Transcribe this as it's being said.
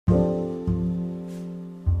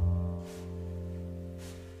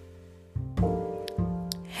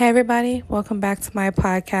Hey everybody, welcome back to my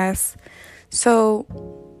podcast. So,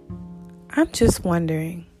 I'm just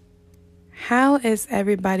wondering, how is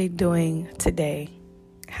everybody doing today?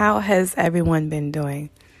 How has everyone been doing?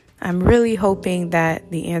 I'm really hoping that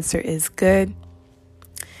the answer is good.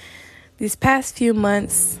 These past few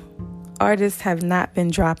months, artists have not been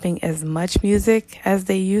dropping as much music as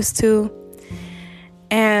they used to.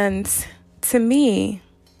 And to me,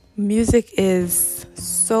 music is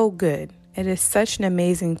so good. It is such an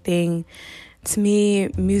amazing thing. To me,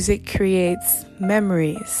 music creates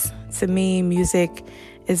memories. To me, music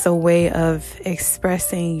is a way of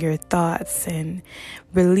expressing your thoughts and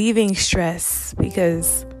relieving stress.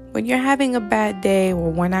 Because when you're having a bad day, or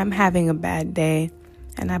when I'm having a bad day,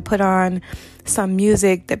 and I put on some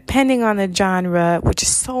music, depending on the genre, which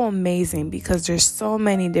is so amazing because there's so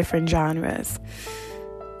many different genres.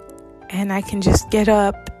 And I can just get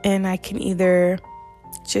up and I can either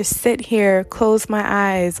just sit here, close my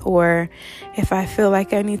eyes, or if I feel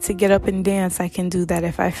like I need to get up and dance, I can do that.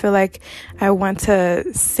 If I feel like I want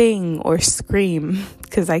to sing or scream,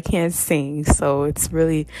 because I can't sing, so it's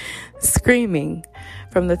really screaming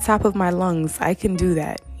from the top of my lungs, I can do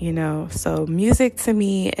that, So music to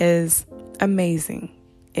me is amazing.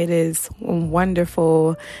 It is a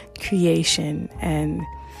wonderful creation. And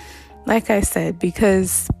like I said,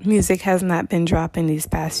 because music has not been dropping these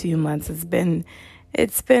past few months,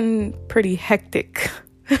 it's been pretty hectic.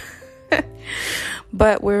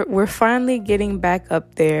 But we're finally getting back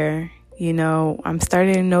up there. I'm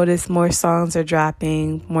starting to notice more songs are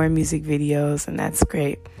dropping, more music videos, and that's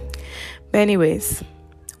great. But anyways,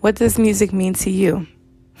 what does music mean to you?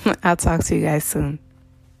 I'll talk to you guys soon.